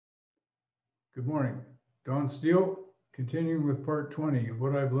Good morning. Don Steele, continuing with part 20 of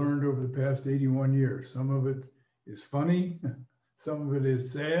what I've learned over the past 81 years. Some of it is funny, some of it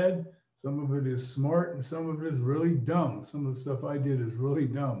is sad, some of it is smart, and some of it is really dumb. Some of the stuff I did is really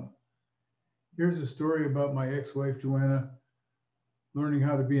dumb. Here's a story about my ex-wife, Joanna, learning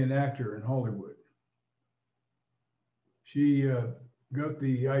how to be an actor in Hollywood. She got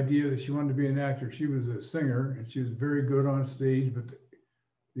the idea that she wanted to be an actor. She was a singer and she was very good on stage, but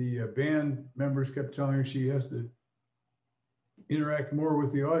the band members kept telling her she has to interact more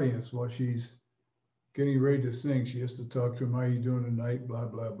with the audience while she's getting ready to sing. She has to talk to them, how you doing tonight, blah,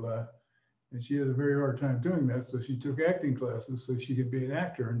 blah, blah. And she had a very hard time doing that. So she took acting classes so she could be an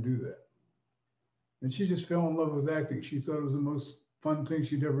actor and do that. And she just fell in love with acting. She thought it was the most fun thing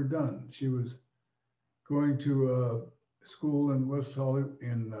she'd ever done. She was going to a school in West Hollywood,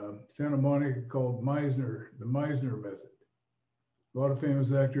 in Santa Monica called Meisner, the Meisner method. A lot of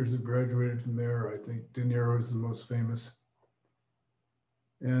famous actors have graduated from there. I think De Niro is the most famous.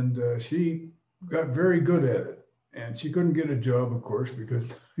 And she got very good at it. And she couldn't get a job, of course, because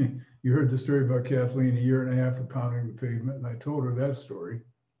you heard the story about Kathleen, a year and a half of pounding the pavement. And I told her that story.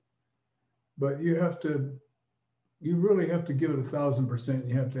 But you really have to give it 1,000%.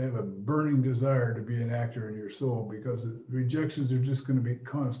 You have to have a burning desire to be an actor in your soul, because the rejections are just going to be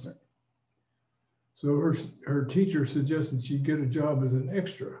constant. So her teacher suggested she get a job as an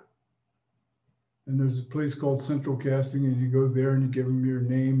extra. And there's a place called Central Casting, and you go there and you give them your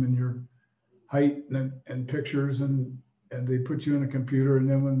name and your height and pictures, and they put you in a computer. And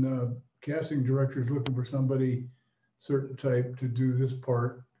then when the casting director is looking for somebody certain type to do this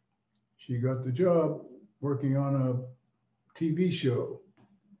part, she got the job working on a TV show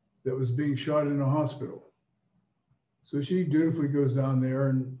that was being shot in a hospital. So she dutifully goes down there,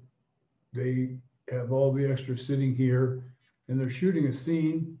 and they have all the extras sitting here, and they're shooting a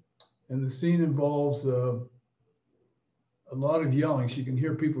scene, and the scene involves a lot of yelling. She can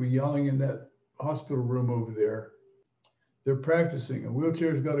hear people yelling in that hospital room over there. They're practicing. A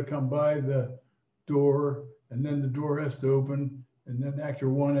wheelchair's got to come by the door, and then the door has to open, and then actor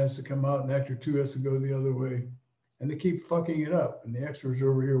one has to come out, and actor two has to go the other way. And they keep fucking it up, and the extras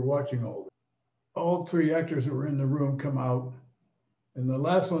are over here watching all this. All three actors that were in the room come out, and the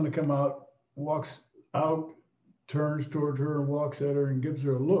last one to come out walks out, turns toward her and walks at her and gives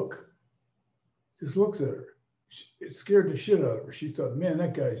her a look. Just looks at her. It scared the shit out of her. She thought, man,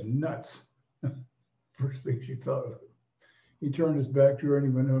 that guy's nuts. First thing she thought of. He turned his back to her and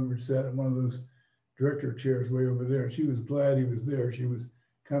he went over and sat in one of those director chairs way over there. She was glad he was there. She was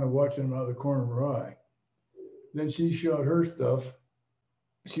kind of watching him out of the corner of her eye. Then she shot her stuff.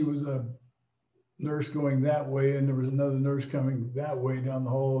 She was a nurse going that way, and there was another nurse coming that way down the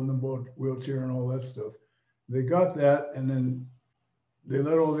hall in the wheelchair and all that stuff. They got that, and then they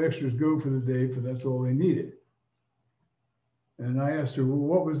let all the extras go for the day, for that's all they needed. And I asked her, well,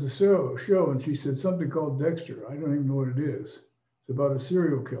 what was the show? And she said, something called Dexter. I don't even know what it is. It's about a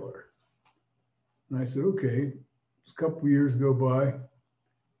serial killer. And I said, okay. A couple of years go by,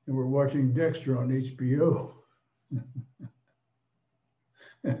 and we're watching Dexter on HBO.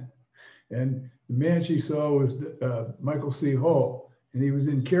 And the man she saw was Michael C. Hall, and he was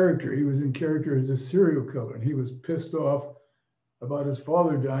in character. He was in character as a serial killer, and he was pissed off about his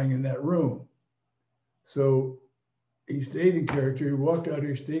father dying in that room. So he stayed in character. He walked out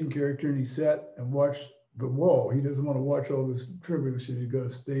here, stayed in character, and he sat and watched the wall. He doesn't want to watch all this trivia shit. He's got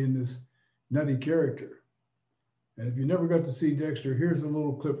to stay in this nutty character. And if you never got to see Dexter, here's a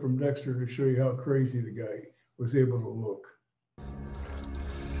little clip from Dexter to show you how crazy the guy was able to look.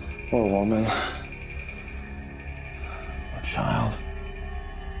 Poor woman. A child.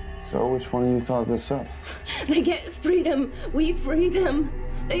 So which one of you thought this up? They get freedom. We free them.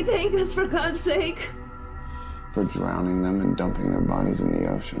 They thank us, for God's sake. For drowning them and dumping their bodies in the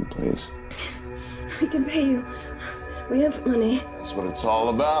ocean, please. We can pay you. We have money. That's what it's all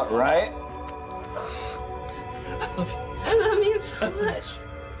about, right? I love you. I love you so much.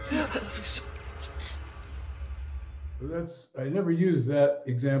 I love you so much. I never use that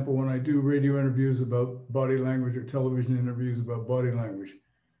example when I do radio interviews about body language or television interviews about body language,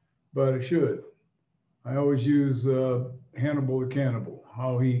 but I should. I always use Hannibal the Cannibal,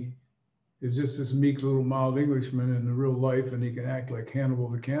 how he is just this meek little mild Englishman in the real life, and he can act like Hannibal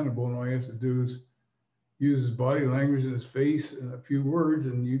the Cannibal, and all he has to do is use his body language and his face and a few words,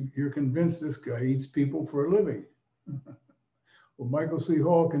 and you're convinced this guy eats people for a living. Well, Michael C.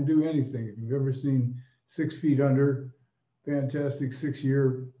 Hall can do anything. If you've ever seen 6 Feet Under, fantastic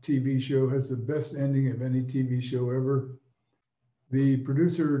 6-year TV show, has the best ending of any TV show ever. The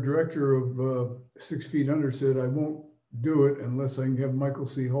producer director of 6 Feet Under said, I won't do it unless I can have Michael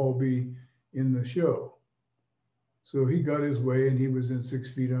C. Hall be in the show. So he got his way and he was in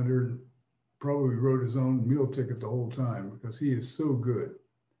 6 Feet Under and probably wrote his own meal ticket the whole time because he is so good.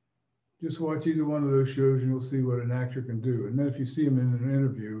 Just watch either one of those shows and you'll see what an actor can do. And then if you see him in an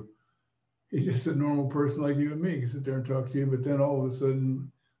interview, he's just a normal person like you and me. He can sit there and talk to you, but then all of a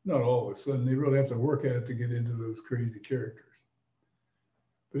sudden, not all of a sudden, they really have to work at it to get into those crazy characters.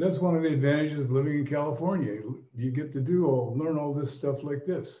 But that's one of the advantages of living in California. You get to learn all this stuff like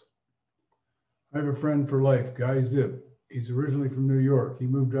this. I have a friend for life, Guy Zip. He's originally from New York. He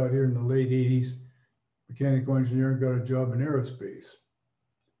moved out here in the late 80s, mechanical engineer, and got a job in aerospace.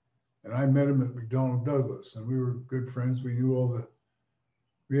 And I met him at McDonnell Douglas, and we were good friends. We knew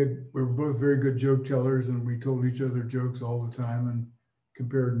we were both very good joke tellers, and we told each other jokes all the time and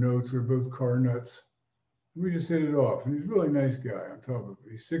compared notes. We were both car nuts. We just hit it off. And he's a really nice guy on top of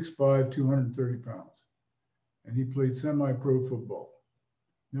it. He's 6'5", 230 pounds. And he played semi-pro football.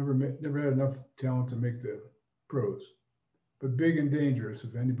 Never had enough talent to make the pros. But big and dangerous.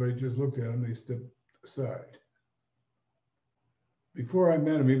 If anybody just looked at him, they stepped aside. Before I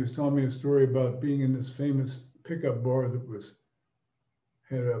met him, he was telling me a story about being in this famous pickup bar that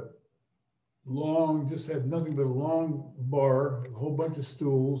had nothing but a long bar, a whole bunch of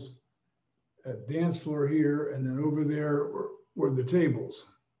stools, a dance floor here, and then over there were the tables.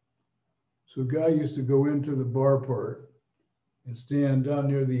 So a guy used to go into the bar part and stand down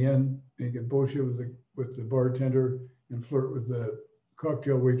near the end and get bullshit with the bartender and flirt with the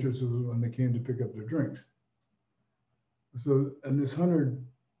cocktail waitresses when they came to pick up their drinks. So in this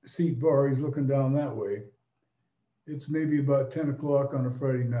 100-seat bar, he's looking down that way. It's maybe about 10 o'clock on a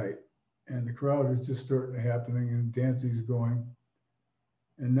Friday night, and the crowd is just starting to happening and dancing's going.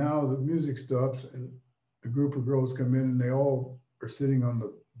 And now the music stops and a group of girls come in and they all are sitting on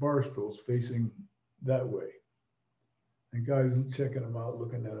the bar stools facing that way. And guys checking them out,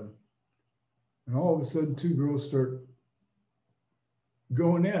 looking at them. And all of a sudden, two girls start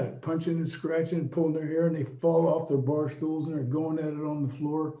going at it, punching and scratching, pulling their hair, and they fall off their bar stools and they're going at it on the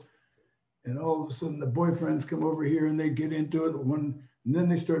floor. And all of a sudden, the boyfriends come over here and they get into it. And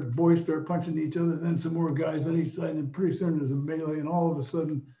then boys start punching each other. Then some more guys on each side, and pretty soon there's a melee. And all of a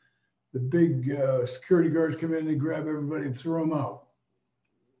sudden, the big security guards come in and they grab everybody and throw them out.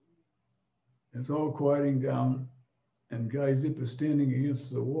 It's all quieting down. And Guy Zip is standing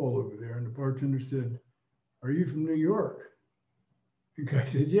against the wall over there. And the bartender said, "Are you from New York?" The guy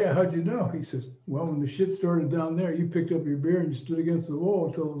said, "Yeah, how'd you know?" He says, "Well, when the shit started down there, you picked up your beer and you stood against the wall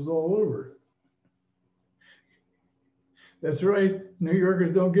until it was all over." That's right. New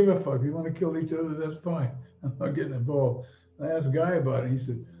Yorkers don't give a fuck. If you want to kill each other, that's fine. I'm not getting involved. I asked Guy about it. He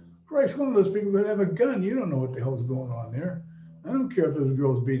said, "Christ, one of those people could have a gun. You don't know what the hell's going on there. I don't care if those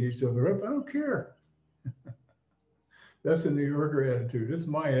girls beat each other up. I don't care." That's a New Yorker attitude. It's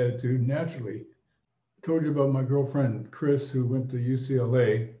my attitude, naturally. I told you about my girlfriend, Chris, who went to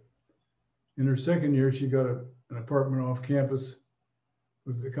UCLA. In her second year, she got an apartment off campus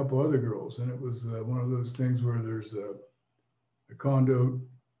with a couple other girls. And it was one of those things where there's a condo,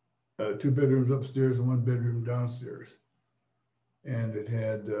 2 bedrooms upstairs and 1 bedroom downstairs. And it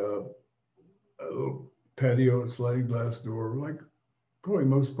had a little patio, a sliding glass door, like probably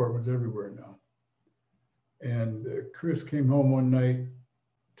most apartments everywhere now. And Chris came home one night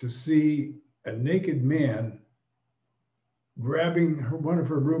to see a naked man grabbing one of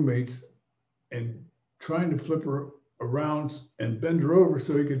her roommates and trying to flip her around and bend her over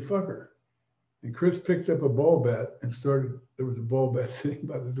so he could fuck her. And Chris picked up a ball bat and there was a ball bat sitting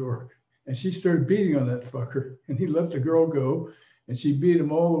by the door. And she started beating on that fucker. And he let the girl go. And she beat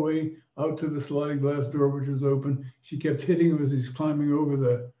him all the way out to the sliding glass door, which was open. She kept hitting him as he's climbing over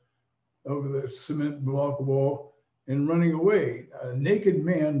the cement block wall and running away. A naked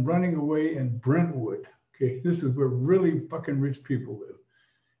man running away in Brentwood. Okay, this is where really fucking rich people live.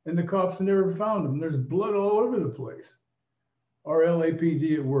 And the cops never found him. There's blood all over the place. Our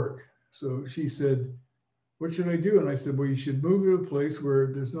LAPD at work. So she said, "What should I do?" And I said, "Well, you should move to a place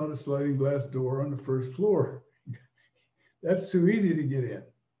where there's not a sliding glass door on the first floor. That's too easy to get in."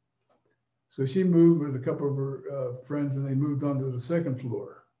 So she moved with a couple of her friends and they moved on to the second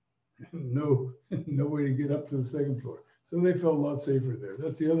floor. No way to get up to the second floor. So they felt a lot safer there.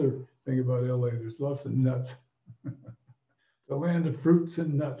 That's the other thing about LA. There's lots of nuts. The land of fruits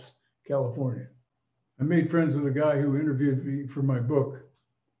and nuts, California. I made friends with a guy who interviewed me for my book.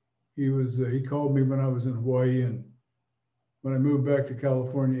 He called me when I was in Hawaii, and when I moved back to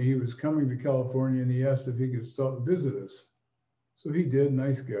California, he was coming to California and he asked if he could stop and visit us. So he did,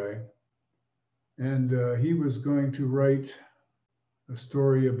 nice guy. And he was going to write a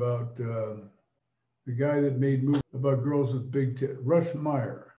story about the guy that made movies about girls with big tits, Russ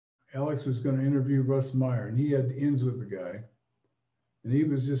Meyer. Alex was going to interview Russ Meyer, and he had ins with the guy. And he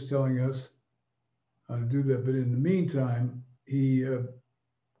was just telling us how to do that. But in the meantime, he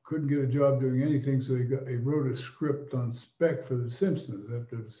couldn't get a job doing anything, so he wrote a script on spec for The Simpsons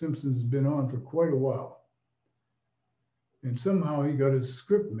after The Simpsons had been on for quite a while. And somehow he got his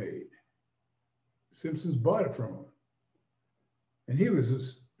script made. Simpsons bought it from him. And he was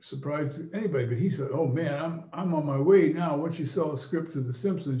as surprised as anybody, but he said, "Oh man, I'm on my way now. Once you sell a script to The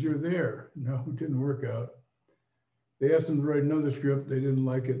Simpsons, you're there." No, it didn't work out. They asked him to write another script. They didn't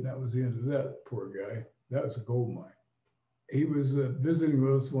like it, and that was the end of that poor guy. That was a gold mine. He was visiting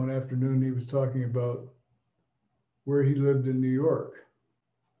with us one afternoon. He was talking about where he lived in New York.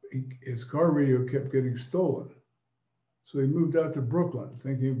 His car radio kept getting stolen. So he moved out to Brooklyn,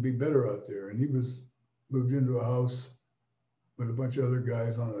 thinking it would be better out there. And he moved into a house with a bunch of other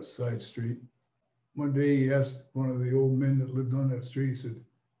guys on a side street. One day he asked one of the old men that lived on that street, he said,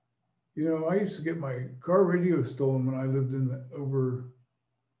 "You know, I used to get my car radio stolen when I lived over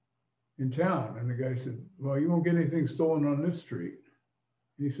in town." And the guy said, "Well, you won't get anything stolen on this street."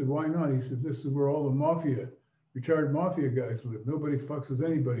 And he said, "Why not?" He said, "This is where all the retired mafia guys live. Nobody fucks with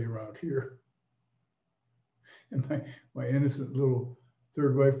anybody around here." And my innocent little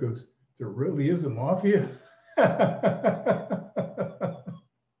third wife goes, "There really is a mafia?"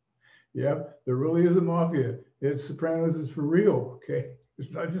 Yeah, there really is a mafia. It's Sopranos is for real, okay?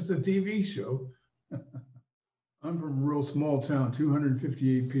 It's not just a TV show. I'm from a real small town,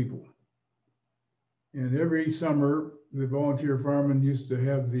 258 people. And every summer, the volunteer firemen used to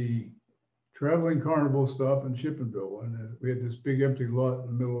have the traveling carnival stop in Shippensville. And we had this big empty lot in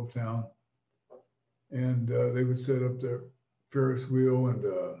the middle of town. And they would set up their Ferris wheel and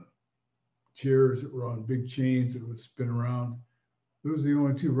chairs that were on big chains that would spin around. Those were the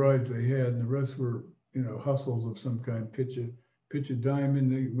only two rides they had, and the rest were, hustles of some kind. Pitch a dime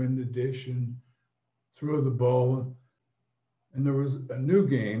in win the dish and throw the ball. And there was a new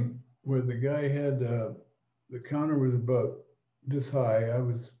game where the guy had the counter was about this high. I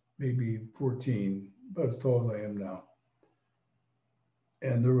was maybe 14, about as tall as I am now.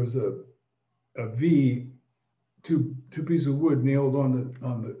 And there was a V, two pieces of wood nailed on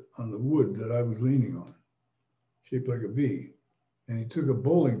the wood that I was leaning on, shaped like a V. And he took a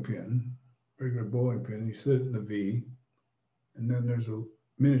bowling pin, regular bowling pin, he set it in the V, and then there's a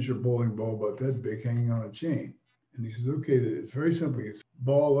miniature bowling ball about that big hanging on a chain. And he says, "Okay, it's very simple. It's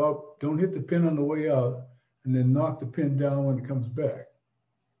ball up, don't hit the pin on the way out, and then knock the pin down when it comes back."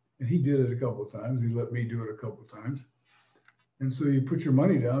 And he did it a couple of times. He let me do it a couple of times. And so you put your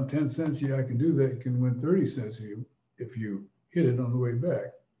money down, 10 cents, yeah, I can do that. You can win 30 cents if you hit it on the way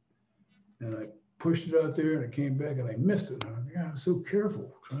back. And I pushed it out there and it came back and I missed it. And I was so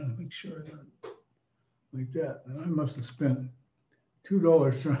careful trying to make sure that like that. And I must have spent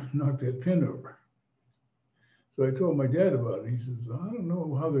 $2 trying to knock that pin over. So I told my dad about it. He says, "I don't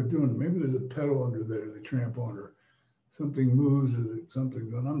know how they're doing. Maybe there's a pedal under there they tramp on, or something moves or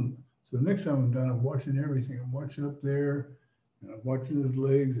something." So the next time I'm done, I'm watching everything. I'm watching up there and I'm watching his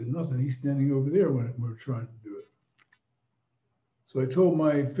legs and nothing. He's standing over there when we're trying to do it. So I told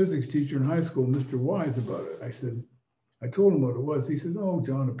my physics teacher in high school, Mr. Wise, about it. I told him what it was. He said, "Oh,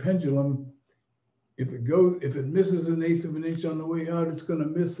 John, a pendulum, if it misses an eighth of an inch on the way out, it's going to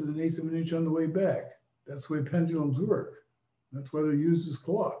miss an eighth of an inch on the way back. That's the way pendulums work. That's why they're used as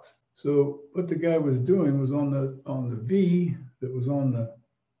clocks." So what the guy was doing was on the V that was on the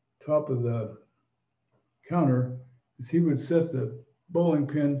top of the counter, is he would set the bowling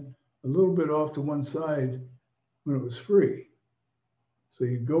pin a little bit off to one side when it was free. So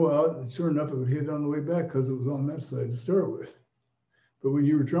you'd go out and sure enough, it would hit on the way back because it was on that side to start with. But when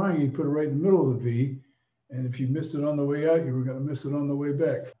you were trying, you put it right in the middle of the V. And if you missed it on the way out, you were going to miss it on the way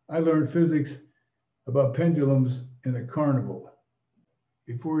back. I learned physics about pendulums in a carnival.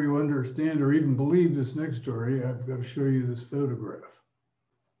 Before you understand or even believe this next story, I've got to show you this photograph.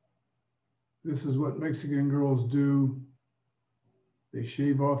 This is what Mexican girls do. They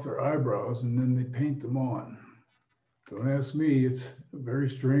shave off their eyebrows and then they paint them on. Don't ask me, it's a very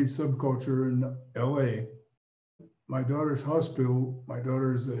strange subculture in LA. My daughter's hospital, my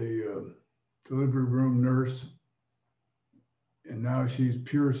daughter's a delivery room nurse, and now she's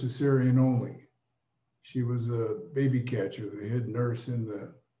pure cesarean only. She was a baby catcher, the head nurse in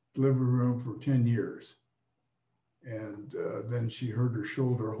the delivery room for 10 years. And then she hurt her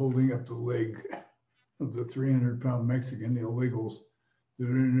shoulder holding up the leg of the 300-pound Mexican, the illegals that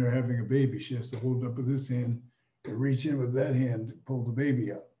are in there having a baby. She has to hold it up with this hand and reach in with that hand to pull the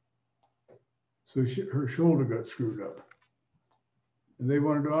baby out. So her shoulder got screwed up. And they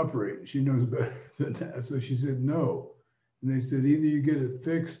wanted to operate. She knows better than that. So she said no. And they said, either you get it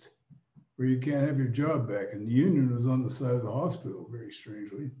fixed where you can't have your job back. And the union was on the side of the hospital, very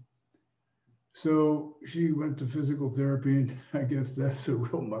strangely. So she went to physical therapy, and I guess that's a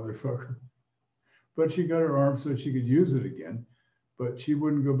real motherfucker. But she got her arm so she could use it again, but she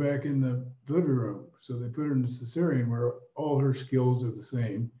wouldn't go back in the living room. So they put her in the cesarean where all her skills are the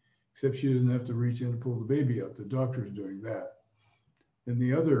same, except she doesn't have to reach in and pull the baby out. The doctor's doing that. In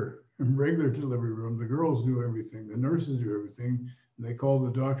the other regular delivery room, the girls do everything. The nurses do everything. And they call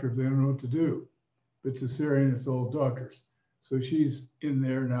the doctor if they don't know what to do. But cesarean, it's all doctors. So she's in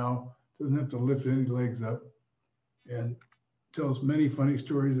there now, doesn't have to lift any legs up, and tells many funny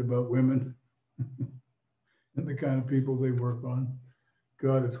stories about women and the kind of people they work on.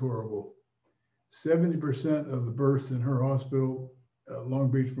 God, it's horrible. 70% of the births in her hospital, Long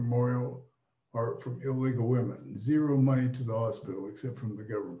Beach Memorial, are from illegal women. Zero money to the hospital except from the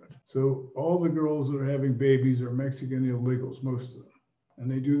government. So all the girls that are having babies are Mexican illegals, most of them. And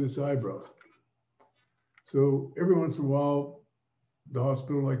they do this eyebrow thing. So every once in a while, the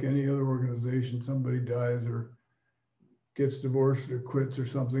hospital, like any other organization, somebody dies or gets divorced or quits or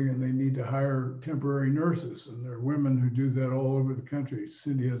something, and they need to hire temporary nurses. And there are women who do that all over the country.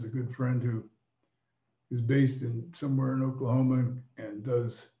 Cindy has a good friend who is based in somewhere in Oklahoma and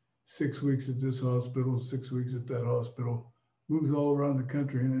does 6 weeks at this hospital, 6 weeks at that hospital, moves all around the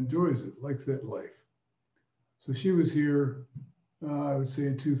country and enjoys it, likes that life. So she was here, I would say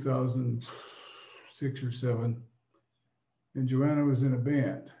in 2006 or 7, and Joanna was in a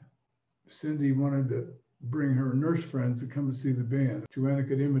band. Cindy wanted to bring her nurse friends to come and see the band. Joanna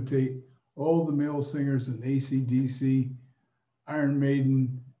could imitate all the male singers in AC/DC, Iron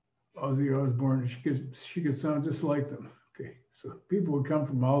Maiden, Ozzy Osbourne. She could sound just like them. Okay, so people would come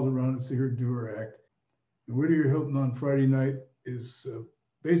from miles around to see her do her act. And Whittier Hilton on Friday night is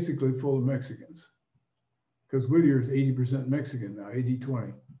basically full of Mexicans, because Whittier is 80% Mexican now,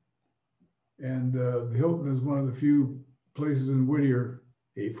 80-20. And the Hilton is one of the few places in Whittier,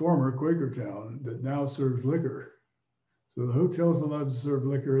 a former Quaker town, that now serves liquor. So the hotel's allowed to serve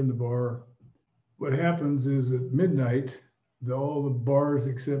liquor in the bar. What happens is at midnight, all the bars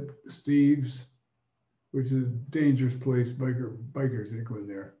except Steve's, which is a dangerous place, bikers ain't going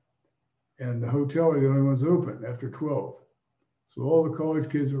there, and the hotel are the only ones open after 12. So all the college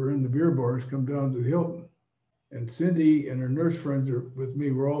kids who are in the beer bars come down to the Hilton. And Cindy and her nurse friends are with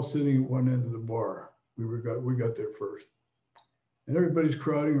me. We're all sitting at one end of the bar. We got there first. And everybody's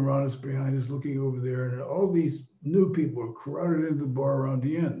crowding around us, behind us, looking over there. And all these new people are crowded into the bar around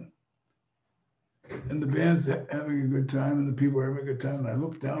the end. And the band's having a good time, and the people are having a good time. And I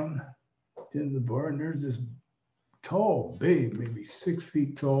look down at the end of the bar, and there's this tall babe, maybe 6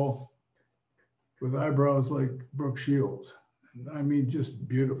 feet tall, with eyebrows like Brooke Shields. And I mean, just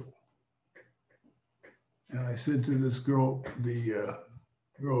beautiful. And I said to this girl, the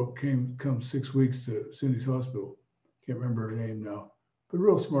girl comes 6 weeks to Cindy's hospital. Can't remember her name now, but a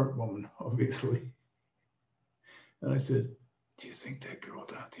real smart woman, obviously. And I said, do you think that girl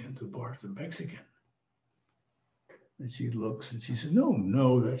down at the end of the bar is a Mexican? And she looks and she said,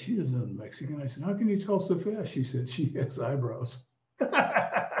 no, that she isn't Mexican. I said, how can you tell so fast? She said, she has eyebrows.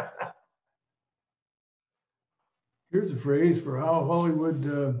 Here's a phrase for how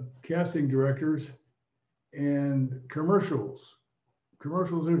Hollywood casting directors and commercials.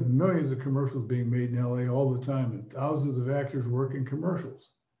 There's millions of commercials being made in LA all the time, and thousands of actors work in commercials.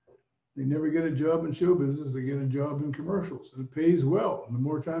 They never get a job in show business, they get a job in commercials. And it pays well. And the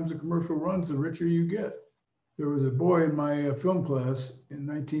more times a commercial runs, the richer you get. There was a boy in my film class in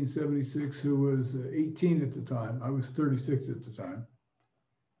 1976 who was 18 at the time. I was 36 at the time.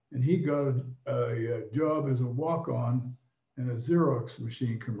 And he got a job as a walk-on in a Xerox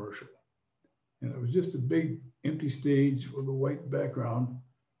machine commercial. And it was just a big empty stage with a white background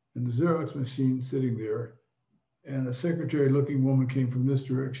and the Xerox machine sitting there. And a secretary-looking woman came from this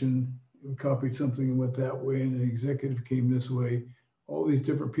direction, copied something and went that way, and an executive came this way. All these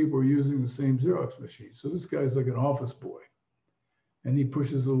different people are using the same Xerox machine. So this guy's like an office boy. And he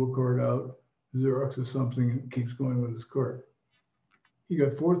pushes the little card out, Xeroxes something, and keeps going with his cart. He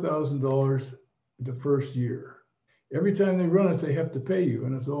got $4,000 the first year. Every time they run it, they have to pay you,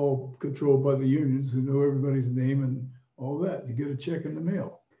 and it's all controlled by the unions who know everybody's name and all that. You get a check in the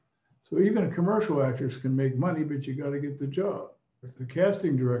mail. So even commercial actors can make money, but you got to get the job. The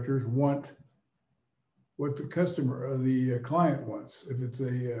casting directors want what the customer or the client wants. If it's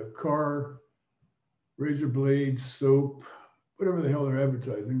a car, razor blades, soap, whatever the hell they're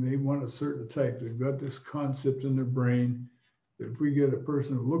advertising, they want a certain type. They've got this concept in their brain that if we get a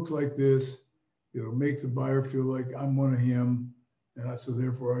person who looks like this, it'll make the buyer feel like I'm one of him, and so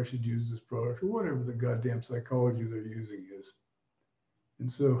therefore I should use this product, or whatever the goddamn psychology they're using is.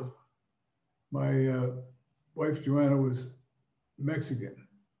 And so My wife, Joanna, was Mexican.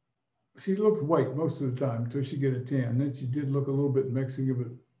 She looked white most of the time until she get a tan. Then she did look a little bit Mexican,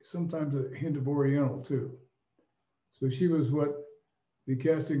 but sometimes a hint of Oriental too. So she was what the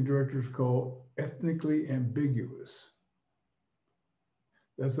casting directors call ethnically ambiguous.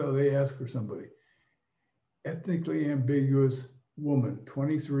 That's how they ask for somebody. Ethnically ambiguous woman,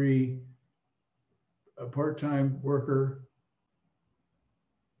 23, a part-time worker,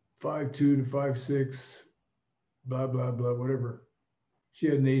 5'2" to 5'6", blah, blah, blah, whatever. She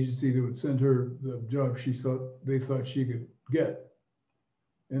had an agency that would send her the job they thought she could get.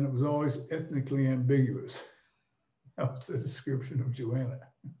 And it was always ethnically ambiguous. That was the description of Joanna.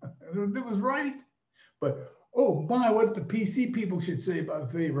 It was right. But, oh my, what the PC people should say about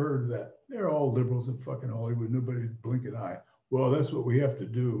if they ever heard of that. They're all liberals in fucking Hollywood. Nobody's blinking eye. Well, that's what we have to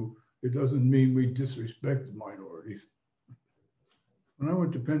do. It doesn't mean we disrespect the minorities. When I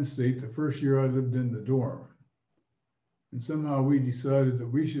went to Penn State, the first year I lived in the dorm. And somehow we decided that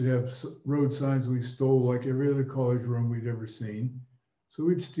we should have road signs we stole like every other college room we'd ever seen. So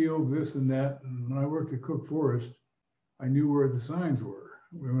we'd steal this and that. And when I worked at Cook Forest, I knew where the signs were.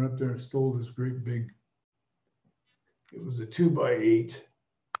 We went up there and stole this great big, it was a 2x8,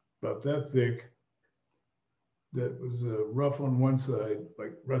 about that thick, that was rough on one side,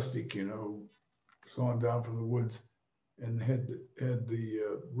 like rustic, you know, sawn down from the woods, and had the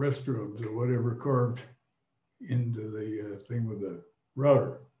restrooms or whatever carved into the thing with the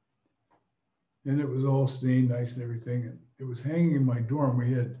router. And it was all stained nice and everything. And it was hanging in my dorm.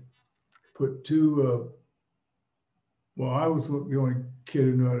 We had put two, well, I was the only kid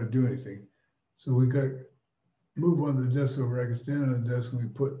who knew how to do anything. So we got to move one of the desks over. I could stand on the desk and we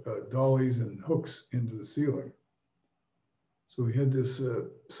put dollies and hooks into the ceiling. So we had this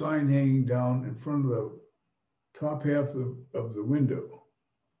sign hanging down in front of the top half of the window.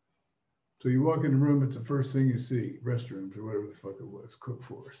 So you walk in the room, it's the first thing you see, restrooms or whatever the fuck it was, Cook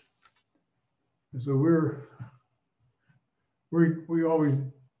Forest. And so we always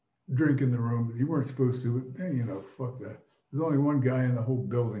drink in the room. You weren't supposed to, but you know, fuck that. There's only one guy in the whole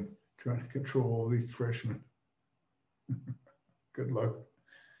building trying to control all these freshmen. Good luck.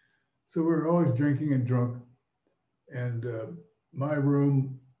 So we were always drinking and drunk. And my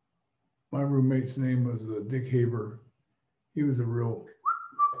roommate's name was Dick Haber. He was a real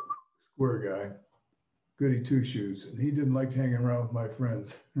square guy, goody two-shoes, and he didn't like hanging around with my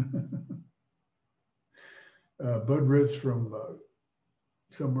friends. Bud Ritz from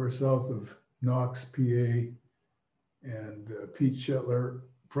somewhere south of Knox, PA, and Pete Shetler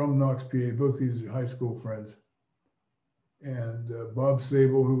from Knox, PA. Both these are high school friends. And Bob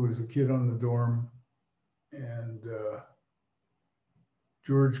Sable, who was a kid on the dorm, and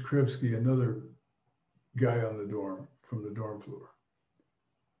George Krivsky, another guy on the dorm, from the dorm floor.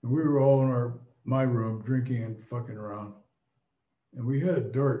 And we were all in my room drinking and fucking around. And we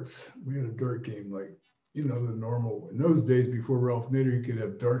had darts. We had a dart game, like, you know, the normal. In those days before Ralph Nader, you could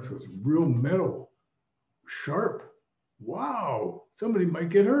have darts with real metal, sharp. Wow, somebody might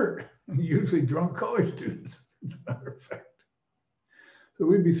get hurt. Usually drunk college students, as a matter of fact. So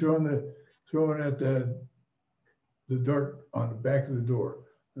we'd be throwing at the dart on the back of the door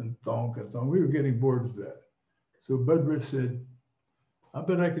and thonk and thonk. We were getting bored with that. So Bud Ritz said, I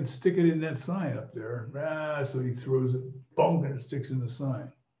bet I can stick it in that sign up there. So he throws it, bonk, and it sticks in the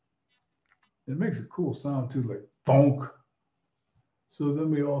sign. It makes a cool sound too, like bonk. So then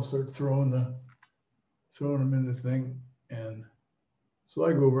we all start throwing them in the thing. And so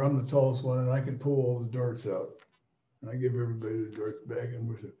I go over, I'm the tallest one, and I can pull all the darts out. And I give everybody the darts back.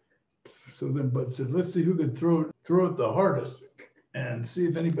 And so then Bud said, let's see who can throw it the hardest and see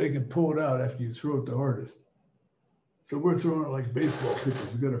if anybody can pull it out after you throw it the hardest. So we're throwing it like baseball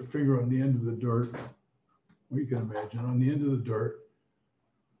pitchers. We got our finger on the end of the dart. Well, you can imagine, on the end of the dart,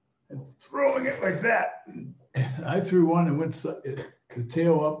 and throwing it like that. And I threw one and went the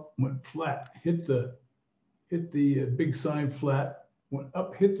tail up, went flat, hit the big sign flat, went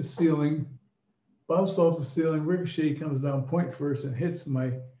up, hit the ceiling, bounced off the ceiling, ricochet, comes down point first and hits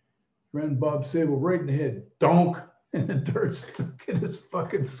my friend Bob Sable right in the head. Donk, and the dart stuck in his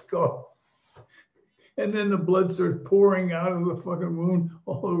fucking skull. And then the blood starts pouring out of the fucking wound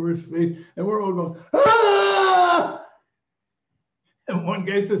all over his face. And we're all going, ah! And one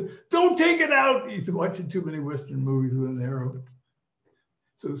guy says, don't take it out. He's watching too many Western movies with an arrow.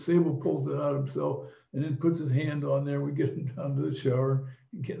 So Sable pulls it out himself and then puts his hand on there. We get him down to the shower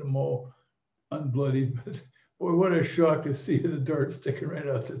and get him all unbloodied. But boy, what a shock to see the dart sticking right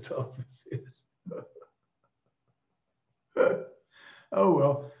out the top of his head. Oh,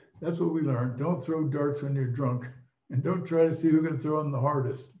 well. That's what we learned. Don't throw darts when you're drunk, and don't try to see who can throw them the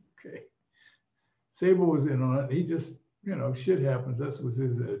hardest. Okay. Sable was in on it. He just, you know, shit happens. That was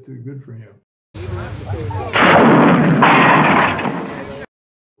his attitude. Good for him.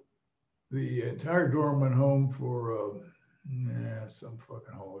 The entire dorm went home for some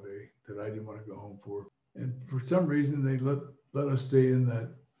fucking holiday that I didn't want to go home for. And for some reason, they let us stay in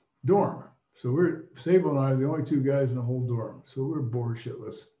that dorm. So Sable and I are the only two guys in the whole dorm. So we're bored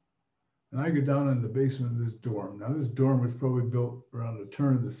shitless. And I go down in the basement of this dorm. Now, this dorm was probably built around the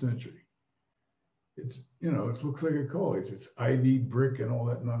turn of the century. It's, you know, it looks like a college. It's ivy, brick, and all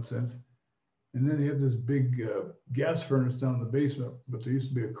that nonsense. And then you have this big gas furnace down in the basement, but there used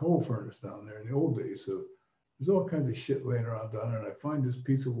to be a coal furnace down there in the old days. So there's all kinds of shit laying around down there. And I find this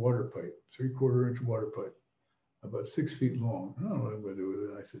piece of water pipe, 3/4 inch water pipe, about 6 feet long. I don't know what I'm going to do with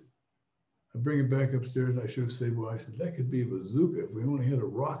it. I said, I bring it back upstairs. I show Sable. I said, that could be a bazooka if we only had a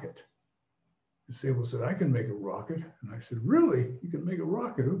rocket. And Sable said, I can make a rocket. And I said, really? You can make a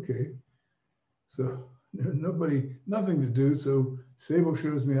rocket? Okay. So there's nothing to do. So Sable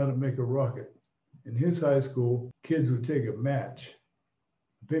shows me how to make a rocket. In his high school, kids would take a match,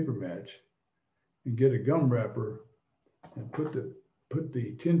 a paper match, and get a gum wrapper and put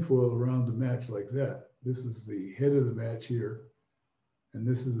the tinfoil around the match like that. This is the head of the match here, and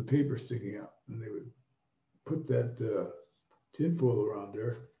this is the paper sticking out. And they would put that tinfoil around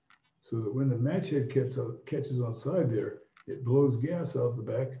there so that when the match head catches on side there, it blows gas out the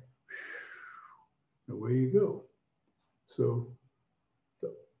back. Away you go. So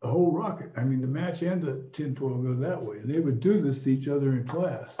the whole rocket, I mean, the match and the tinfoil go that way. And they would do this to each other in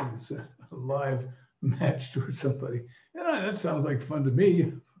class. They would send a live match to somebody. And that sounds like fun to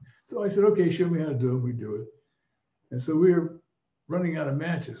me. So I said, okay, show me how to do it. We do it. And so we were running out of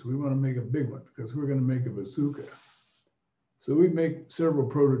matches. We want to make a big one because we're going to make a bazooka. So we make several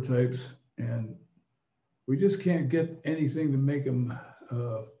prototypes and we just can't get anything to make them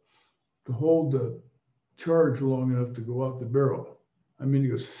to hold the charge long enough to go out the barrel. I mean, it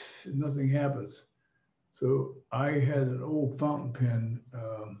goes, nothing happens. So I had an old fountain pen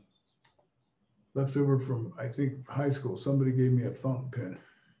left over from, I think, high school. Somebody gave me a fountain pen.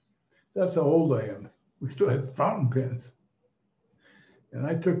 That's how old I am. We still had fountain pens. And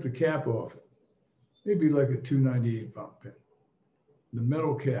I took the cap off it, maybe like a 298 fountain pen, the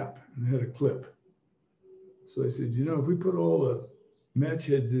metal cap, and it had a clip. So I said, you know, if we put all the match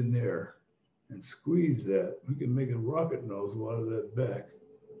heads in there and squeeze that, we can make a rocket nozzle out of that back.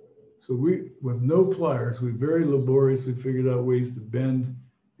 So we, with no pliers, we very laboriously figured out ways to bend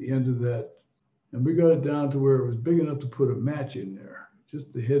the end of that. And we got it down to where it was big enough to put a match in there,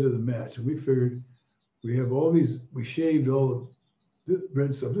 just the head of the match. And we figured we have all these, we shaved all the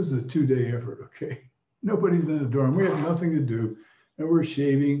red stuff. This is a 2-day effort, okay? Nobody's in the dorm. We have nothing to do. And we're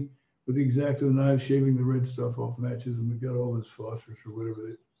shaving with the X-Acto knife, shaving the red stuff off matches. And we got all this phosphorus or whatever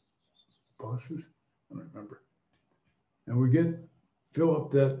they, phosphorus? I don't remember. And we fill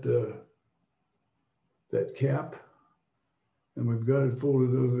up that cap, and we've got it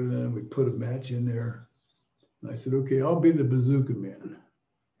folded over there, and we put a match in there. And I said, okay, I'll be the bazooka man,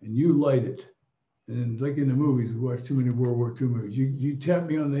 and you light it. And then, like in the movies, we watch too many World War II movies. You tap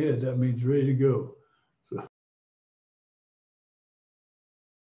me on the head, that means ready to go. So.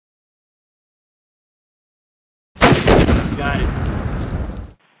 Got it.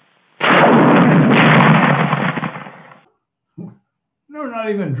 No, we're not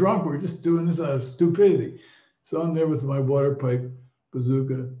even drunk. We're just doing this out of stupidity. So I'm there with my water pipe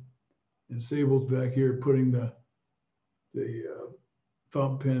bazooka, and Sable's back here putting the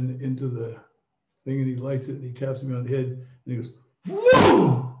fountain pen into the thing, and he lights it, and he taps me on the head, and he goes,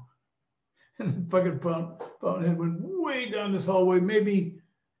 whoa! And the fucking fountain head went way down this hallway, maybe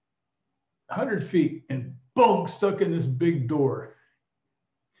 100 feet, and boom, stuck in this big door.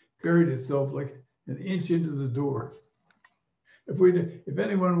 Buried itself like an inch into the door. If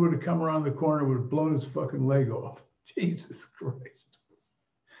anyone would have come around the corner, would have blown his fucking leg off. Jesus Christ.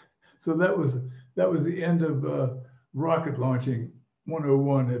 So that was the end of rocket launching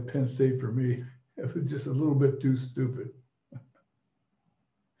 101 at Penn State for me. It was just a little bit too stupid.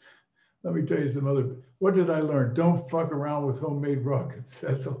 Let me tell you what did I learn? Don't fuck around with homemade rockets.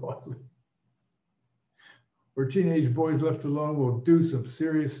 That's all I learned. Where teenage boys left alone will do some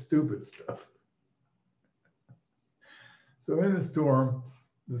serious stupid stuff. So in this dorm,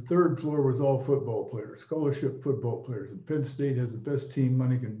 the 3rd floor was all football players, scholarship football players, and Penn State has the best team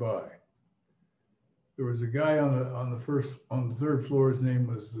money can buy. There was a guy on the 3rd floor. His name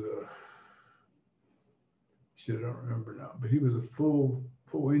was shit, I don't remember now, but he was a full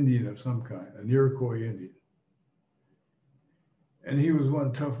Indian of some kind, an Iroquois Indian, and he was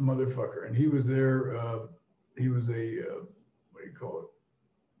one tough motherfucker. And he was there. He was a what do you call it?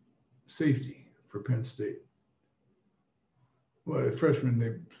 Safety for Penn State. Well, a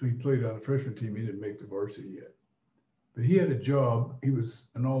freshman, he played on the freshman team. He didn't make the varsity yet. But he had a job. He was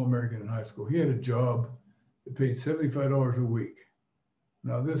an All-American in high school. He had a job that paid $75 a week.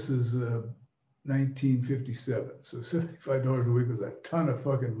 Now, this is 1957. So $75 a week was a ton of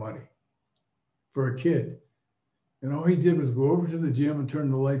fucking money for a kid. And all he did was go over to the gym and turn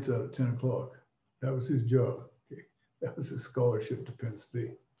the lights out at 10 o'clock. That was his job. Okay. That was his scholarship to Penn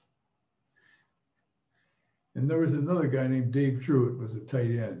State. And there was another guy named Dave Truitt, was a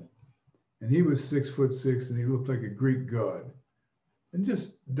tight end. And he was 6'6", and he looked like a Greek god. And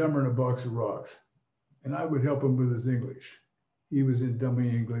just dumber than a box of rocks. And I would help him with his English. He was in dummy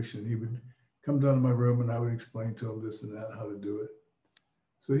English, and he would come down to my room, and I would explain to him this and that, how to do it.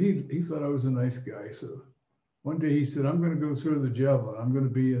 So he thought I was a nice guy. So one day he said, I'm going to go throw the javelin. I'm going to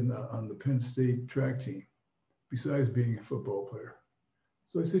be on the Penn State track team, besides being a football player.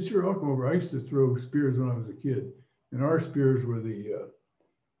 So I said, sure, I'll come over. I used to throw spears when I was a kid. And our spears were the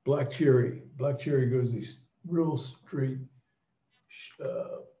black cherry. Black cherry goes these real straight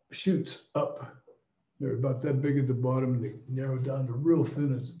shoots up. They're about that big at the bottom, and they narrow down to real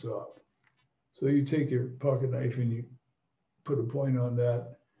thin at the top. So you take your pocket knife and you put a point on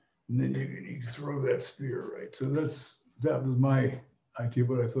that, and then you throw that spear, right? So that was my idea,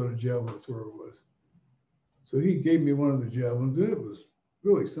 what I thought a javelin thrower was. So he gave me one of the javelins, and it was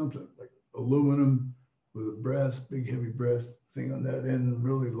really something, like aluminum with a big heavy brass thing on that end,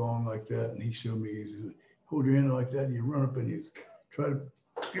 really long like that. And he showed me, he said, hold your hand like that, and you run up and you try to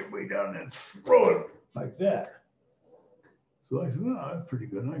get way down and throw it like that. So I said, well, that's pretty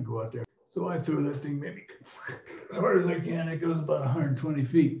good. And I go out there. So I throw that thing maybe as hard as I can. It goes about 120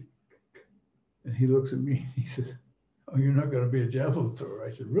 feet. And he looks at me and he says, oh, you're not going to be a javelin thrower.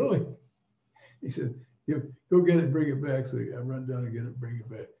 I said, really? He said, yeah, go get it, bring it back. So I run down and get it, bring it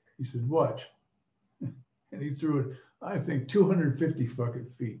back. He said, watch. And he threw it, I think, 250 fucking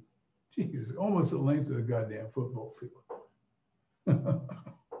feet. Jesus, almost the length of the goddamn football field.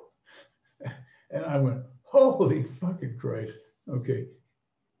 And I went, holy fucking Christ. Okay.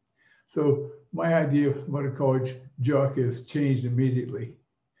 So my idea of what a college jock is changed immediately.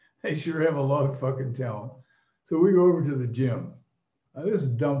 They sure have a lot of fucking talent. So we go over to the gym. Now, this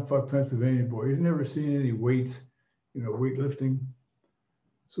dumb fuck Pennsylvania boy, he's never seen any weights, weightlifting.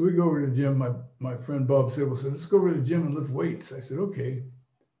 So we go over to the gym. My friend Bob Sable said, let's go over to the gym and lift weights. I said, okay.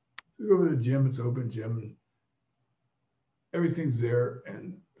 We go over to the gym, it's open gym, and everything's there.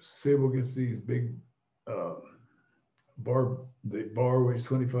 And Sable gets these big the bar weighs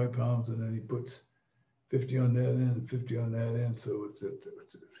 25 pounds, and then he puts 50 on that end, 50 on that end. So it's at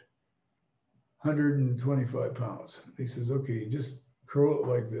 125 pounds. He says, okay, just curl it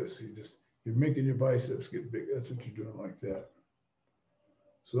like this. You're making your biceps get big. That's what you're doing like that.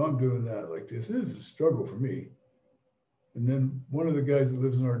 So I'm doing that like this. This is a struggle for me. And then one of the guys that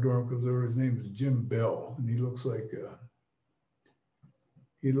lives in our dorm comes over. His name is Jim Bell, and he looks like a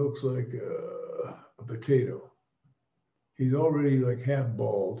potato. He's already like half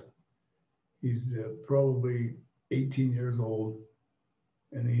bald. He's probably 18 years old,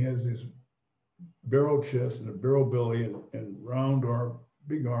 and he has this barrel chest and a barrel belly and round arm,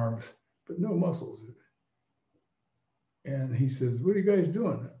 big arms, but no muscles. And he says, what are you guys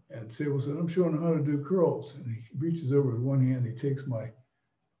doing? And Sable said, I'm showing him how to do curls. And he reaches over with one hand, he takes my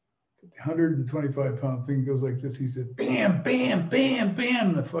 125-pound thing, goes like this. He said, bam, bam, bam,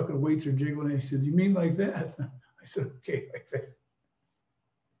 bam. The fucking weights are jiggling. He said, you mean like that? I said, okay, like that.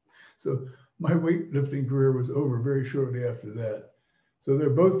 So my weightlifting career was over very shortly after that. So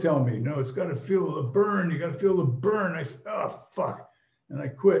they're both telling me, no, it's got to feel the burn. You got to feel the burn. I said, oh, fuck. And I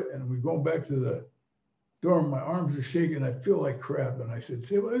quit. And we're going back to the dorm. My arms are shaking. I feel like crap. And I said,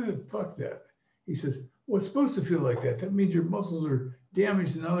 say, well, fuck that. He says, well, it's supposed to feel like that. That means your muscles are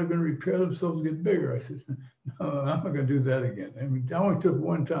damaged and now they're going to repair themselves and get bigger. I said, no, I'm not going to do that again. I mean, that only took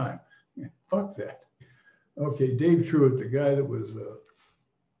one time. Fuck that. Okay, Dave Truitt, the guy that was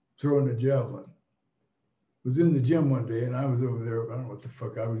throwing the javelin, was in the gym one day, and I was over there. I don't know what the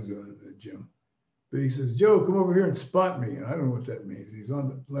fuck I was doing in the gym. But he says, Joe, come over here and spot me. And I don't know what that means. He's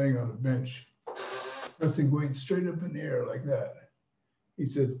laying on a bench, nothing going straight up in the air like that. He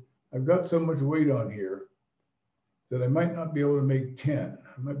says, I've got so much weight on here that I might not be able to make 10.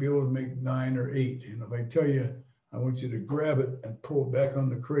 I might be able to make 9 or 8. And if I tell you, I want you to grab it and pull it back on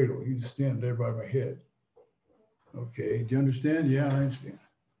the cradle. You just stand there by my head. Okay, do you understand? Yeah, I understand.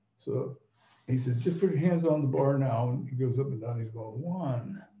 So he says, just put your hands on the bar now. And he goes up and down. He's going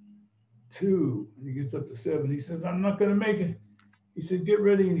 1, 2, and he gets up to 7. He says, I'm not going to make it. He said, get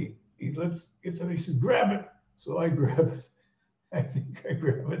ready. And he gets up. He says, grab it. So I grab it. I think I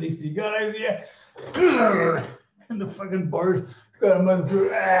grab it. He said, you got it? Yeah. And the fucking bars got him on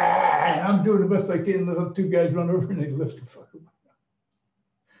through. I'm doing the best I can. The two guys run over and they lift the fucking.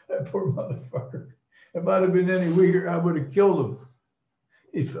 That poor motherfucker. If I'd have been any weaker, I would have killed him.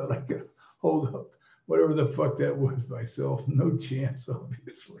 He thought I could hold up whatever the fuck that was myself. No chance,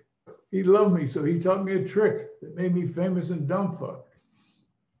 obviously. He loved me, so he taught me a trick that made me famous and dumb fuck.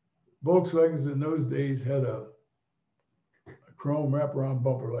 Volkswagens in those days had a chrome wraparound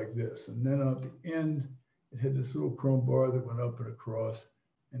bumper like this. And then at the end, it had this little chrome bar that went up and across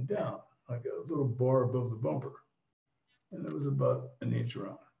and down, like a little bar above the bumper. And it was about an inch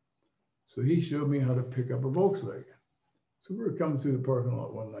around. So he showed me how to pick up a Volkswagen. So we were coming through the parking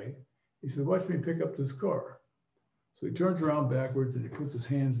lot one night. He said, watch me pick up this car. So he turns around backwards and he puts his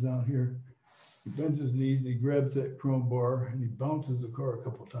hands down here. He bends his knees and he grabs that chrome bar and he bounces the car a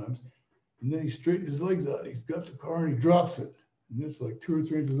couple of times. And then he straightens his legs out. He's got the car and he drops it. And it's like 2 or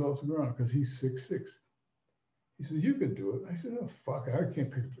 3 inches off the ground because he's 6'6". He says, you can do it. I said, oh, fuck, I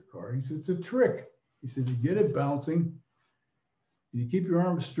can't pick up the car. He said, it's a trick. He said, you get it bouncing. You keep your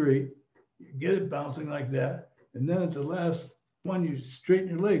arms straight. You get it bouncing like that. And then at the last one, you straighten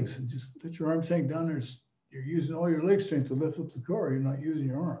your legs and just let your arms hang down there. You're using all your leg strength to lift up the car. You're not using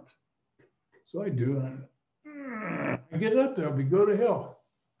your arms. So I do. And I get up there. We go to hell.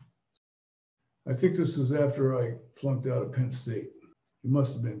 I think this was after I flunked out of Penn State. It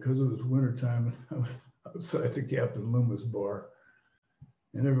must have been because it was wintertime and I was outside the Captain Loomis bar.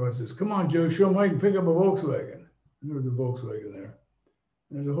 And everyone says, come on, Joe, show them how you can pick up a Volkswagen. And there was a Volkswagen there.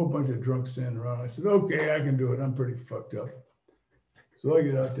 And there's a whole bunch of drunks standing around. I said, okay, I can do it. I'm pretty fucked up. So I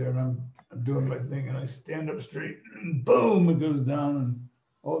get out there and I'm doing my thing and I stand up straight and boom, it goes down and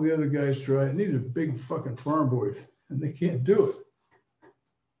all the other guys try it. And these are big fucking farm boys and they can't do it.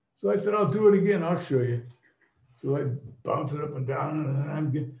 So I said, I'll do it again. I'll show you. So I bounce it up and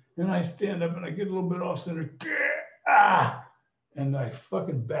down and I stand up and I get a little bit off center. And I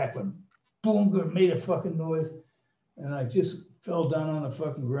fucking back went boom, made a fucking noise. And I just fell down on the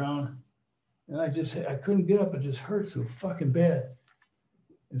fucking ground. And I couldn't get up. It just hurt so fucking bad.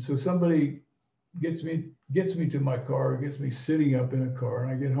 And so somebody gets me to my car, gets me sitting up in a car,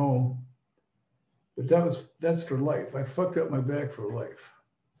 and I get home. But that's for life. I fucked up my back for life.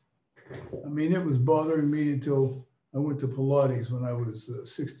 I mean, it was bothering me until I went to Pilates when I was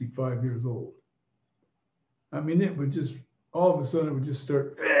 65 years old. I mean, it would just, all of a sudden, it would just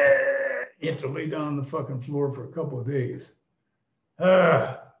start, you have to lay down on the fucking floor for a couple of days.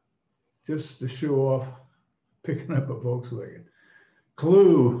 Just to show off picking up a Volkswagen.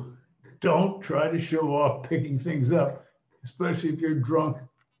 Clue, don't try to show off picking things up, especially if you're drunk.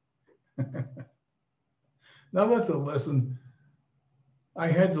 Now that's a lesson I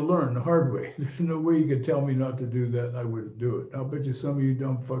had to learn the hard way. There's no way you could tell me not to do that and I wouldn't do it. I'll bet you some of you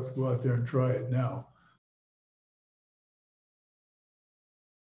dumb fucks go out there and try it now.